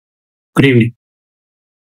Good evening.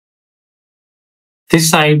 This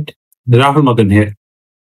side, Rahul Magan here.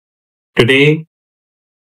 Today,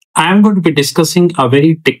 I am going to be discussing a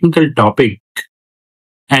very technical topic,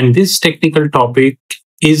 and this technical topic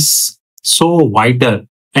is so wider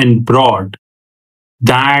and broad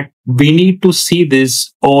that we need to see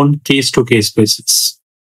this on case to case basis.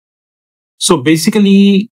 So,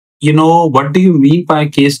 basically, what do you mean by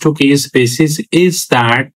case to case basis is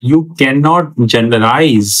that you cannot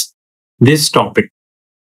generalize this topic.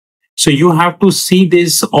 So you have to see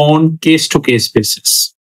this on case to case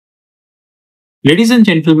basis. Ladies and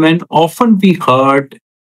gentlemen, often we heard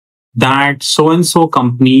that so and so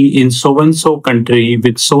company in so and so country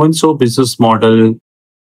with so and so business model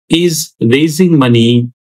is raising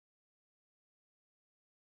money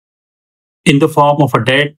in the form of a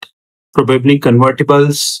debt, probably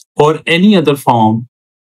convertibles, or any other form.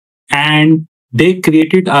 And they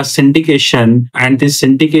created a syndication, and this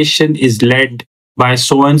syndication is led by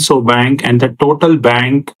so and so bank, and the total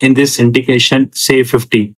bank in this syndication, say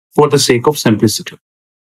 50, for the sake of simplicity.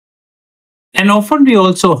 And often we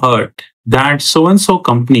also heard that so and so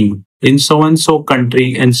company in so and so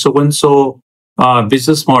country and so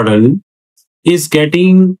business model is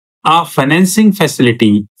getting a financing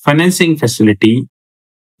facility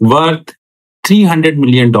worth $300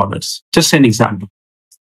 million. Just an example.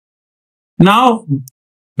 Now,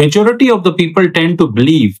 majority of the people tend to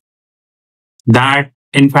believe that,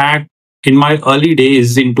 in fact, in my early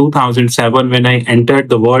days in 2007, when I entered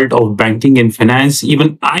the world of banking and finance,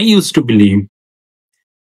 even I used to believe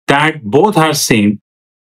that both are same.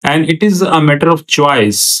 And it is a matter of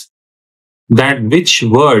choice that which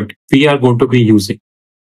word we are going to be using.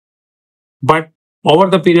 But over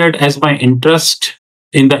the period, as my interest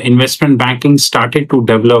in the investment banking started to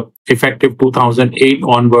develop, effective 2008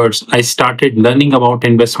 onwards, I started learning about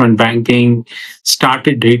investment banking,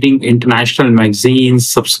 started reading international magazines,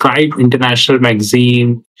 subscribed international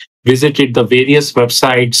magazine, visited the various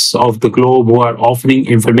websites of the globe who are offering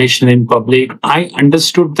information in public. I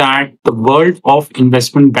understood that the world of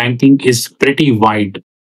investment banking is pretty wide.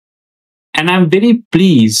 And I'm very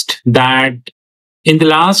pleased that in the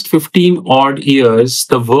last 15 odd years,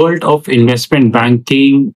 the world of investment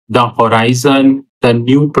banking, the horizon, the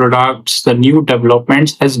new products, the new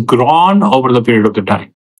developments has grown over the period of the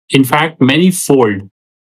time. In fact, many fold.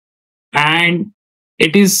 And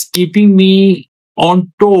it is keeping me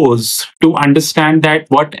on toes to understand that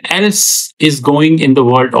what else is going in the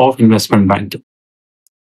world of investment banking.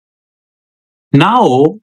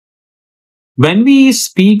 Now, when we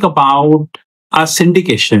speak about a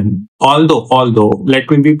syndication, although let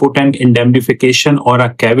me be put an indemnification or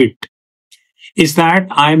a caveat, is that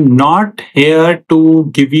I'm not here to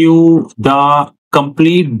give you the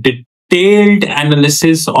complete detailed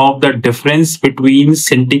analysis of the difference between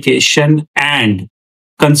syndication and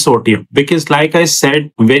consortium. Because like I said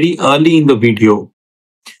very early in the video,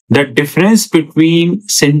 the difference between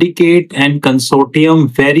syndicate and consortium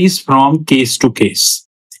varies from case to case.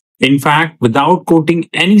 In fact, without quoting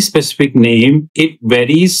any specific name, it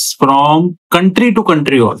varies from country to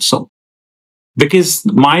country also. Because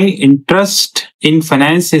my interest in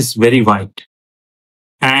finance is very wide.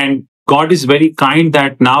 And God is very kind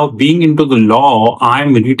that now, being into the law,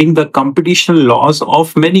 I'm reading the competition laws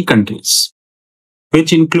of many countries,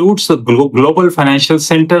 which includes the global financial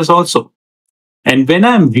centers also. And when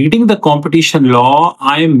I'm reading the competition law,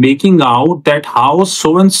 I'm making out that how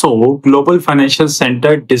so-and-so global financial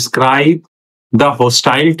center describe the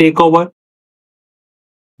hostile takeover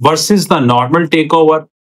versus the normal takeover,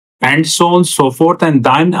 and so on and so forth. And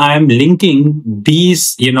then I am linking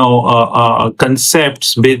these,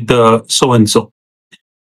 concepts with the so-and-so.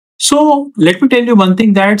 So let me tell you one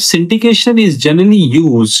thing, that syndication is generally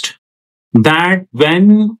used that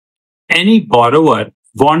when any borrower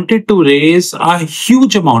wanted to raise a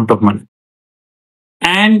huge amount of money.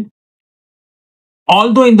 And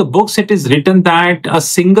although in the books it is written that a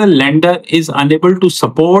single lender is unable to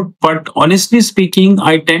support, but honestly speaking,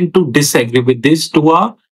 I tend to disagree with this to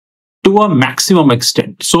a maximum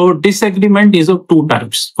extent. So disagreement is of two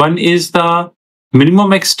types. One is the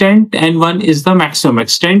minimum extent and one is the maximum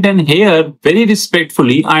extent. And here, very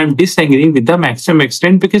respectfully, I am disagreeing with the maximum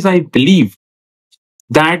extent, because I believe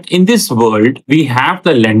that in this world, we have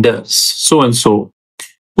the lenders, so-and-so,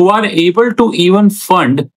 who are able to even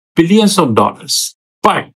fund billions of dollars.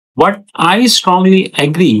 But what I strongly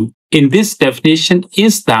agree in this definition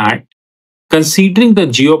is that, considering the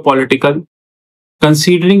geopolitical,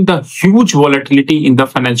 considering the huge volatility in the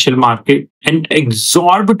financial market and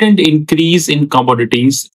exorbitant increase in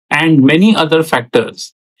commodities and many other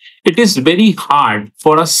factors, it is very hard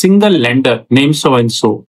for a single lender named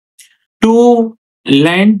so-and-so to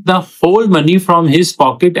lend the whole money from his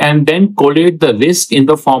pocket and then collate the risk in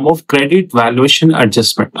the form of credit valuation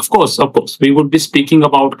adjustment. Of course, we would be speaking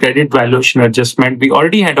about credit valuation adjustment. We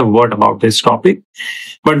already had a word about this topic,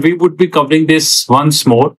 but we would be covering this once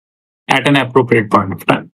more at an appropriate point of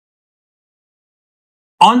time.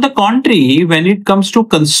 On the contrary, when it comes to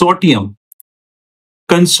consortium,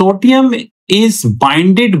 consortium is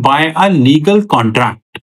binded by a legal contract.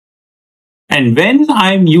 And when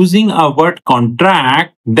I'm using a word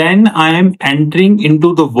contract, then I am entering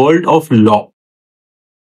into the world of law.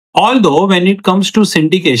 Although when it comes to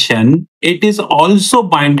syndication, it is also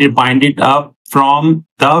binded up from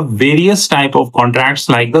the various type of contracts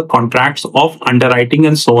like the contracts of underwriting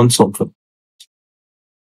and so on and so forth.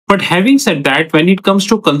 But having said that, when it comes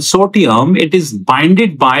to consortium, it is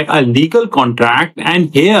binded by a legal contract.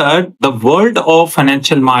 And here the world of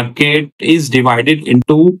financial market is divided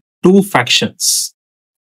into two factions.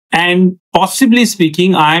 And possibly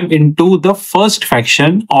speaking, I am into the first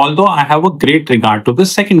faction, although I have a great regard to the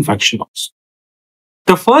second faction also.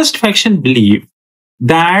 The first faction believe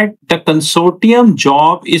that the consortium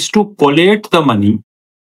job is to collate the money.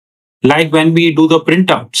 Like when we do the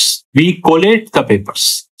printouts, we collate the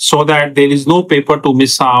papers so that there is no paper to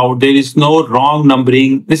miss out, there is no wrong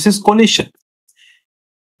numbering. This is collation.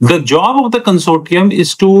 The job of the consortium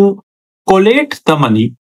is to collate the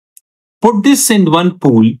money, put this in one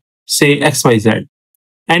pool, say XYZ,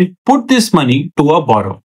 and put this money to a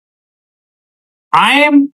borrower. I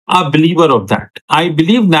am a believer of that. I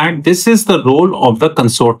believe that this is the role of the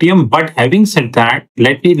consortium. But having said that,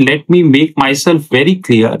 let me make myself very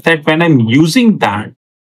clear that when I'm using that,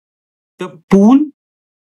 the pool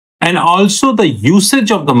and also the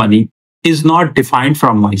usage of the money is not defined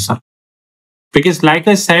from my side. Because like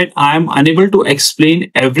I said, I am unable to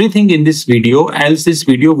explain everything in this video, else this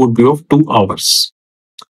video would be of 2 hours.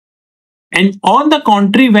 And on the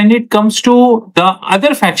contrary, when it comes to the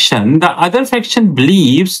other faction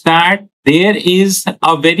believes that there is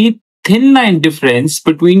a very thin line difference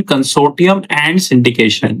between consortium and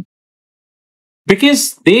syndication.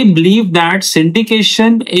 Because they believe that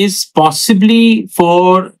syndication is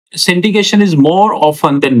more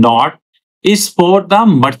often than not is for the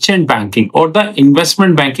merchant banking or the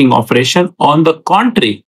investment banking operation. On the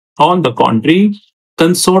contrary,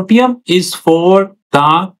 consortium is for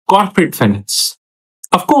the corporate finance.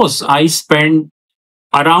 Of course, I spent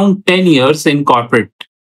around 10 years in corporate,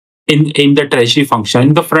 in the treasury function,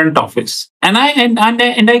 in the front office. And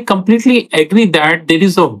I completely agree that there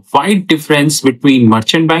is a wide difference between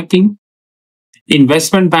merchant banking,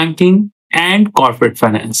 investment banking, and corporate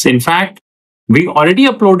finance. In fact, we already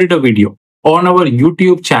uploaded a video on our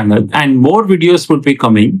YouTube channel, and more videos would be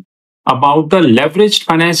coming about the leveraged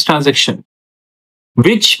finance transaction,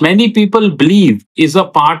 which many people believe is a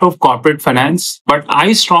part of corporate finance. But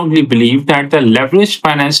I strongly believe that the leveraged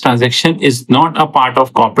finance transaction is not a part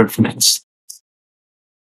of corporate finance.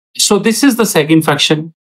 So this is the second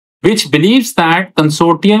faction, which believes that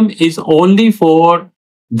consortium is only for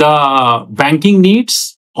the banking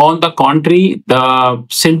needs. On the contrary, the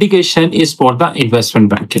syndication is for the investment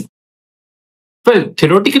banking. Well,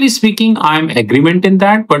 theoretically speaking, I'm in agreement in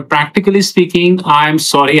that, but practically speaking, I'm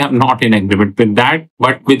sorry, I'm not in agreement with that,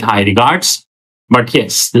 but with high regards. But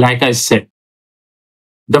yes, like I said,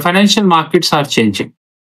 the financial markets are changing.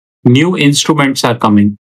 New instruments are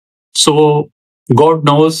coming. So God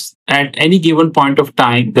knows at any given point of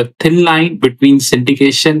time, the thin line between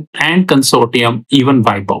syndication and consortium even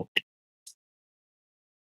wipe out.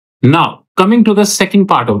 Now, coming to the second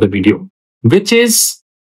part of the video, which is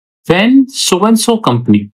when so-and-so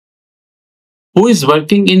company who is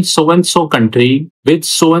working in so-and-so country with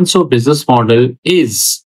so-and-so business model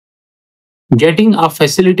is getting a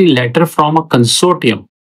facility letter from a consortium.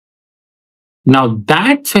 Now,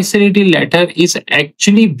 that facility letter is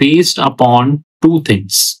actually based upon two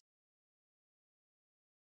things.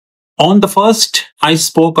 On the first, I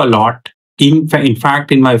spoke a lot. In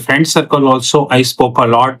fact, in my friend circle also, I spoke a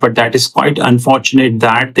lot, but that is quite unfortunate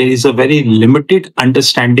that there is a very limited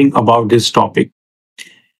understanding about this topic.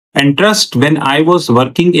 And trust, when I was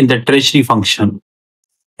working in the treasury function,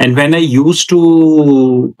 and when I used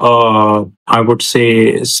to, I would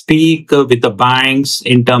say, speak with the banks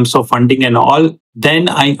in terms of funding and all, then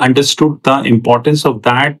I understood the importance of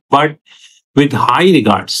that. But with high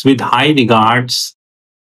regards,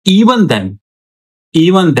 even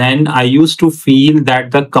then, I used to feel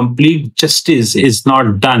that the complete justice is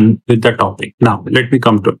not done with the topic. Now, let me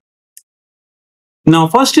come to it. Now,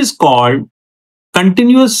 first is called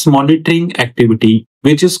continuous monitoring activity,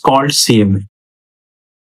 which is called CMA.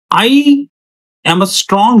 I am a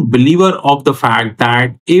strong believer of the fact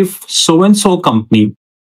that if so and so company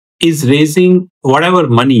is raising whatever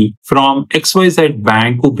money from XYZ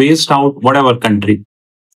bank who based out whatever country,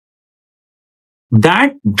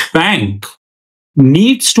 that bank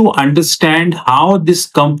needs to understand how this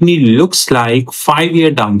company looks like 5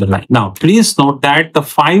 year down the line. Now, please note that the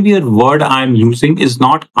 5 year word I'm using is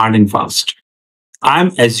not hard and fast.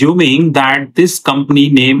 I'm assuming that this company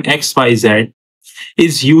name XYZ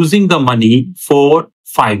is using the money for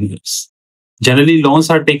 5 years. Generally, loans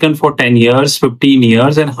are taken for 10 years, 15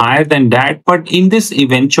 years, and higher than that. But in this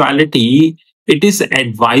eventuality, it is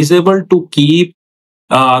advisable to keep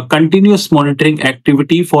continuous monitoring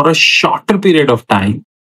activity for a shorter period of time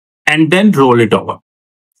and then roll it over.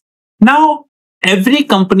 Now, every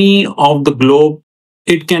company of the globe,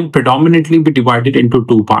 it can predominantly be divided into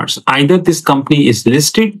two parts. Either this company is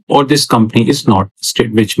listed or this company is not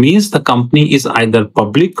listed, which means the company is either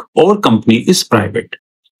public or company is private.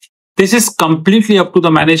 This is completely up to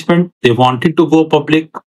the management. They wanted to go public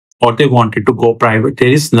or they wanted to go private. There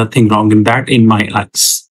is nothing wrong in that in my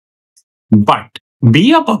eyes. But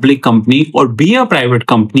be a public company or be a private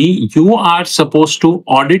company, you are supposed to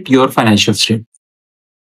audit your financial statement.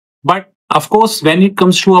 But of course, when it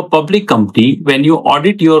comes to a public company, when you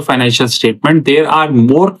audit your financial statement, there are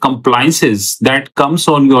more compliances that comes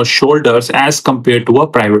on your shoulders as compared to a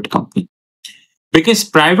private company. Because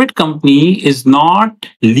private company is not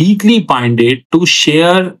legally binded to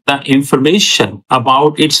share the information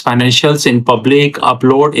about its financials in public,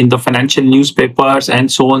 upload in the financial newspapers,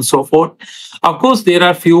 and so on and so forth. Of course, there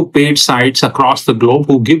are few paid sites across the globe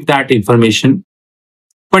who give that information.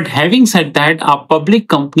 But having said that, a public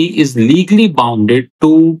company is legally bounded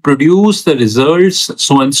to produce the results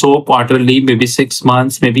so and so quarterly, maybe 6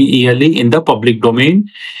 months, maybe yearly in the public domain.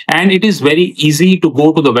 And it is very easy to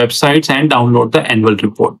go to the websites and download the annual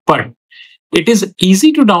report. But it is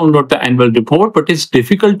easy to download the annual report, but it's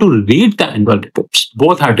difficult to read the annual reports.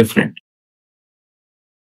 Both are different.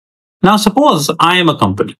 Now, suppose I am a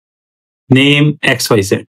company, name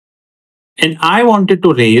XYZ, and I wanted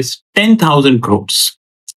to raise 10,000 crores.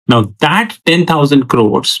 Now, that 10,000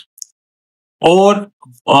 crores or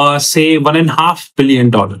say $1.5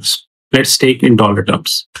 billion, let's take in dollar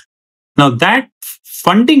terms. Now, that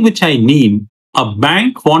funding which I need, a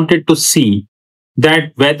bank wanted to see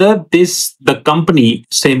that whether the company,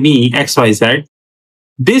 say me, XYZ,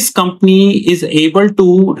 this company is able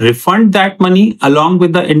to refund that money along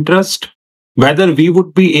with the interest, whether we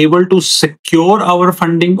would be able to secure our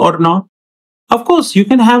funding or not. Of course, you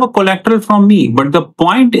can have a collateral from me, but the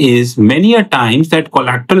point is many a times that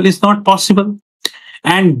collateral is not possible.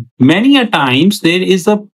 And many a times there is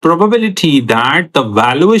a probability that the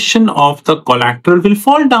valuation of the collateral will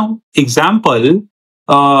fall down. Example,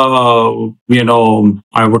 I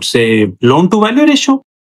would say loan to value ratio.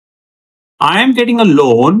 I am getting a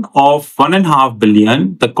loan of 1.5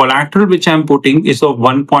 billion. The collateral which I'm putting is of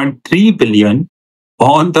 1.3 billion.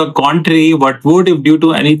 On the contrary, what would if due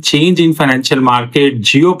to any change in financial market,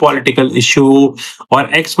 geopolitical issue or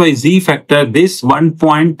XYZ factor, this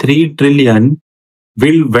 1.3 trillion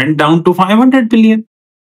will went down to 500 billion?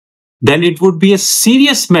 Then it would be a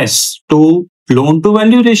serious mess to loan to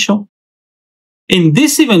value ratio. In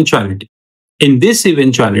this eventuality,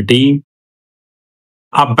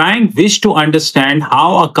 a bank wish to understand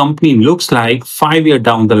how a company looks like 5 years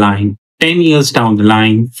down the line, 10 years down the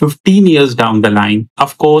line, 15 years down the line.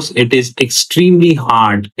 Of course, it is extremely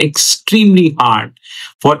hard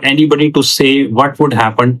for anybody to say what would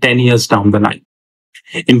happen 10 years down the line.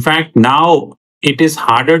 In fact, now it is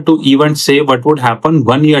harder to even say what would happen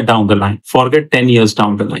 1 year down the line. Forget 10 years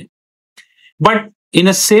down the line. But in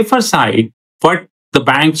a safer side, what the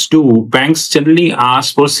banks do, banks generally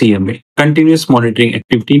ask for CMA, continuous monitoring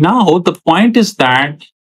activity. Now, the point is that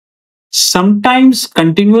sometimes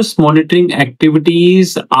continuous monitoring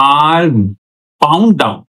activities are bound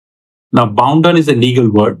down. Now, bound down is a legal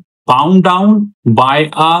word, bound down by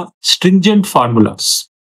stringent formulas.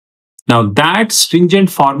 Now, that stringent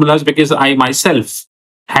formulas, because I myself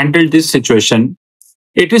handled this situation,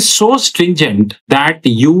 it is so stringent that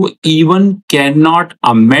you even cannot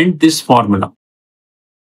amend this formula.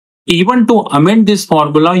 Even to amend this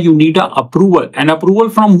formula, you need an approval. An approval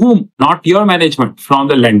from whom? Not your management, from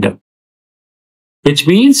the lender. Which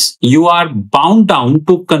means you are bound down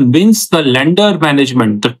to convince the lender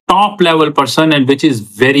management, the top level person, and which is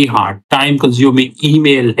very hard, time consuming,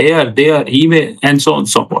 email here, there, email, and so on and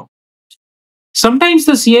so forth. Sometimes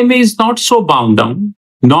the CMA is not so bound down,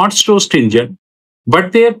 not so stringent,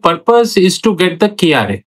 but their purpose is to get the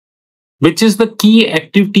KRA. which is the key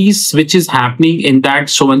activities which is happening in that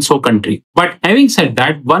so and so country. But having said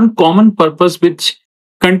that, one common purpose which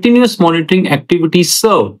continuous monitoring activities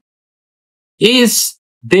serve is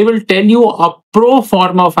they will tell you a pro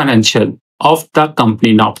forma financial of the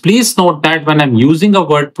company. Now, please note that when I'm using a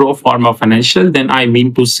word pro forma financial, then I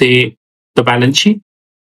mean to say the balance sheet,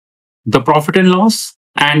 the profit and loss,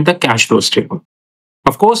 and the cash flow statement.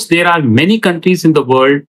 Of course, there are many countries in the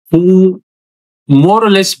world who more or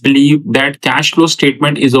less believe that cash flow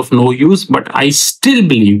statement is of no use, but I still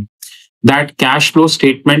believe that cash flow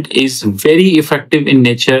statement is very effective in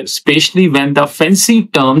nature, especially when the fancy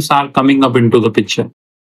terms are coming up into the picture,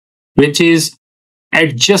 which is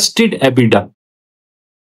adjusted EBITDA,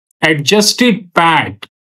 adjusted PAT,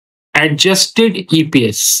 adjusted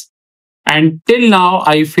EPS. And till now,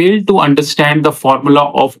 I failed to understand the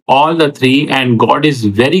formula of all the three, and God is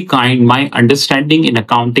very kind. My understanding in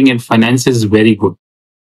accounting and finance is very good.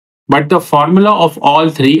 But the formula of all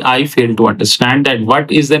three, I fail to understand that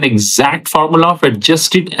what is an exact formula of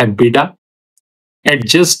adjusted EBITDA,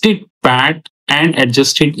 adjusted PAT, and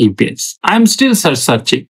adjusted EPS. I'm still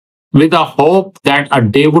searching with a hope that a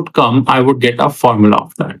day would come, I would get a formula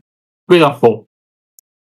of that. With a hope.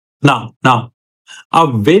 Now,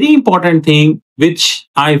 a very important thing which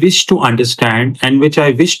I wish to understand and which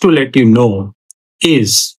I wish to let you know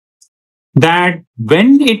is that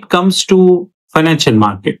when it comes to financial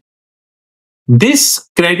market, this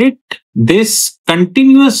credit, this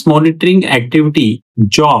continuous monitoring activity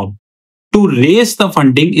job to raise the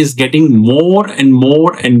funding is getting more and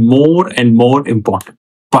more and more and more important.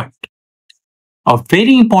 But a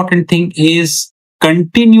very important thing is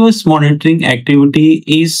continuous monitoring activity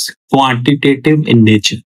is quantitative in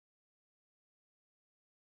nature.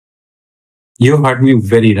 You heard me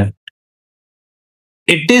very right.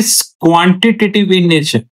 It is quantitative in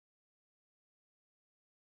nature.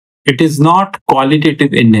 It is not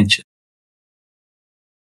qualitative in nature.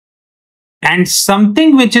 And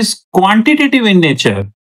something which is quantitative in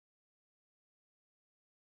nature,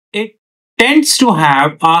 it tends to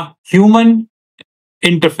have a human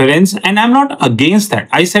interference, and I'm not against that.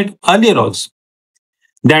 I said earlier also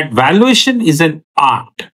that valuation is an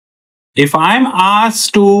art. If I'm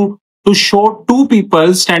asked to show two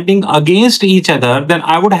people standing against each other, then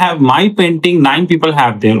I would have my painting, 9 people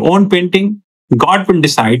have their own painting. God will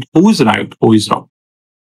decide who is right, who is wrong.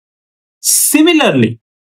 Similarly,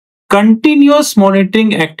 continuous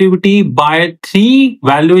monitoring activity by 3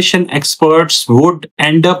 valuation experts would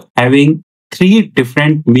end up having 3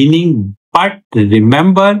 different meaning. But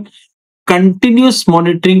remember, continuous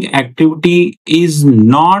monitoring activity is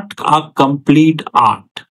not a complete art.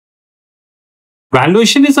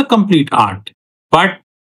 Valuation is a complete art, but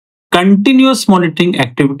continuous monitoring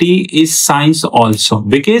activity is science also,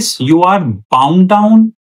 because you are bound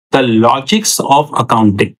down the logics of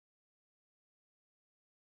accounting,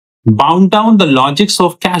 bound down the logics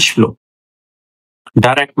of cash flow,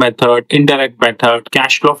 direct method, indirect method,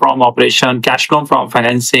 cash flow from operation, cash flow from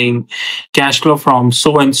financing, cash flow from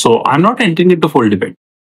so and so. I'm not entering into full debate.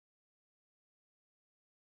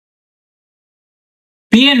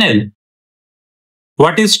 P&L.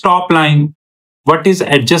 What is top line? What is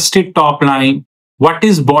adjusted top line? What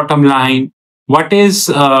is bottom line? What is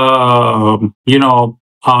the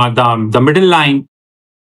middle line?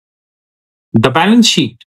 The balance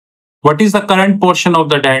sheet. What is the current portion of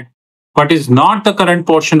the debt? What is not the current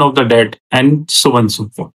portion of the debt? And so on and so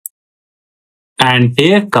forth. And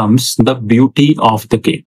here comes the beauty of the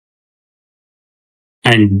game.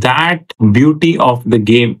 And that beauty of the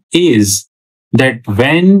game is that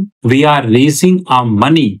when we are raising our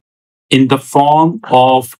money in the form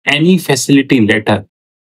of any facility letter,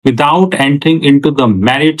 without entering into the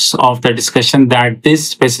merits of the discussion that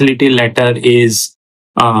this facility letter is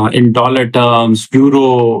in dollar terms,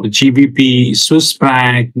 euro, GBP, Swiss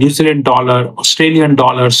franc, New Zealand dollar, Australian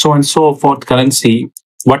dollar, so on and so forth currency,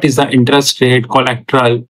 what is the interest rate,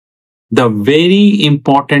 collateral, the very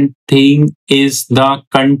important thing is the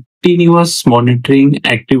continuous monitoring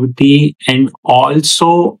activity and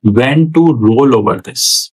also when to roll over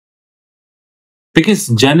this. Because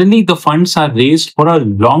generally the funds are raised for a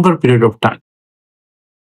longer period of time.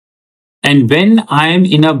 And when I am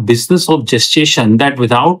in a business of gestation, that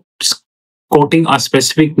without quoting a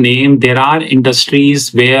specific name, there are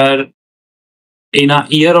industries where in a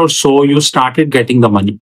year or so you started getting the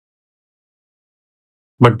money.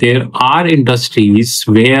 But there are industries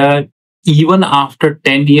where even after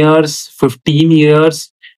 10 years, 15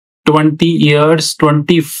 years, 20 years,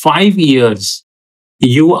 25 years,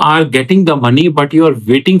 you are getting the money, but you are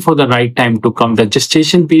waiting for the right time to come. The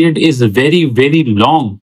gestation period is very, very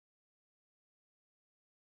long.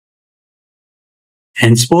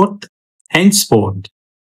 Henceforth, henceforth,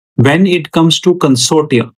 when it comes to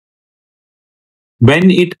consortia, when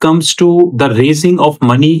it comes to the raising of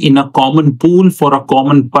money in a common pool for a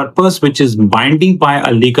common purpose, which is binding by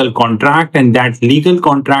a legal contract, and that legal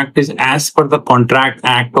contract is as per the Contract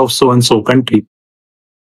Act of so and so country,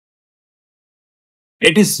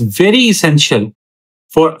 it is very essential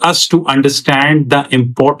for us to understand the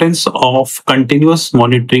importance of continuous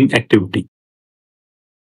monitoring activity.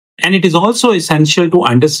 And it is also essential to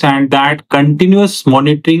understand that continuous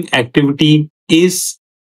monitoring activity is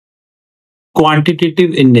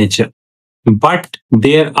quantitative in nature, but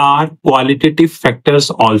there are qualitative factors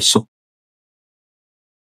also.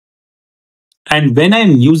 And when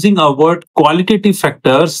I'm using a word qualitative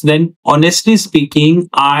factors, then honestly speaking,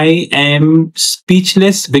 I am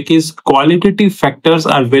speechless because qualitative factors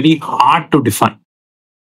are very hard to define.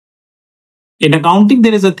 In accounting,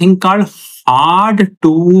 there is a thing called hard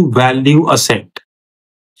to value asset.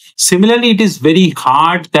 Similarly, it is very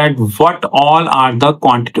hard that what all are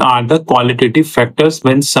the qualitative factors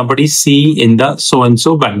when somebody see in the so and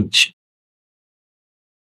so balance.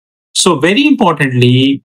 So very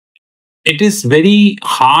importantly, it is very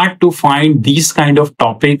hard to find these kind of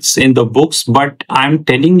topics in the books, but I'm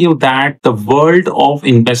telling you that the world of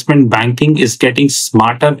investment banking is getting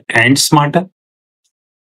smarter and smarter,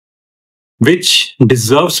 which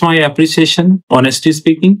deserves my appreciation, honestly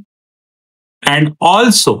speaking. And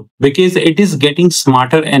also because it is getting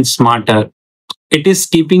smarter and smarter, it is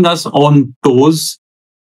keeping us on toes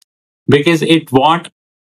because it wants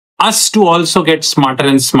us to also get smarter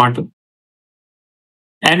and smarter.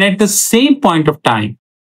 And at the same point of time,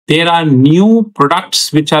 there are new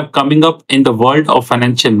products which are coming up in the world of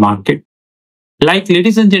financial market. Like,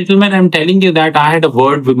 ladies and gentlemen, I'm telling you that I had a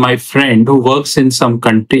word with my friend who works in some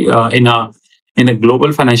country in a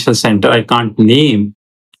global financial center. I can't name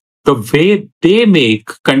the way they make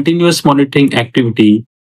continuous monitoring activity,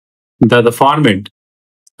 the format.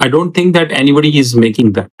 I don't think that anybody is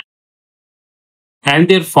making that. And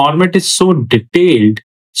their format is so detailed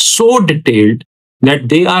that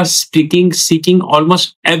they are seeking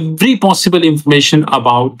almost every possible information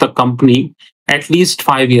about the company at least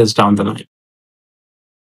 5 years down the line.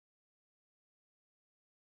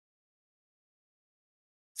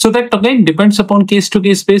 So that again depends upon case to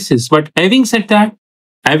case basis. But having said that,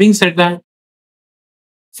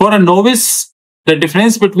 for a novice, the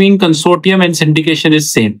difference between consortium and syndication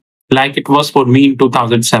is same, like it was for me in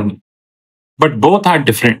 2007. But both are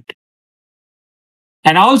different.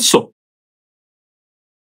 And also,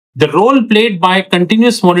 the role played by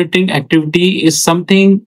continuous monitoring activity is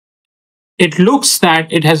something, it looks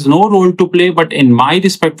that it has no role to play, but in my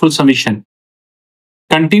respectful submission,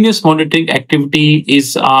 continuous monitoring activity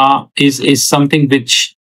is something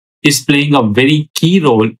which is playing a very key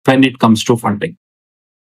role when it comes to funding.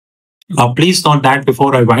 Please note that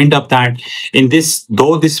before I wind up that in this,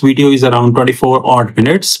 though this video is around 24 odd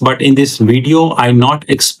minutes, but in this video, I not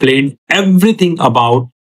explained everything about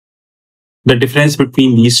the difference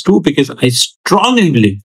between these two because I strongly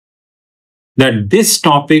believe that this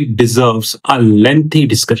topic deserves a lengthy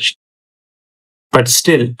discussion, but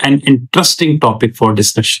still an interesting topic for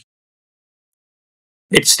discussion.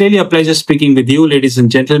 It's really a pleasure speaking with you, ladies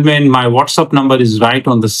and gentlemen. My WhatsApp number is right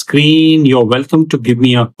on the screen. You're welcome to give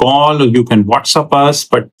me a call or you can WhatsApp us.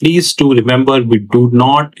 But please do remember, we do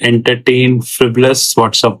not entertain frivolous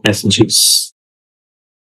WhatsApp messages.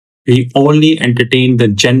 We only entertain the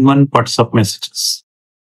genuine WhatsApp messages.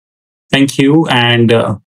 Thank you and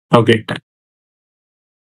have a great time.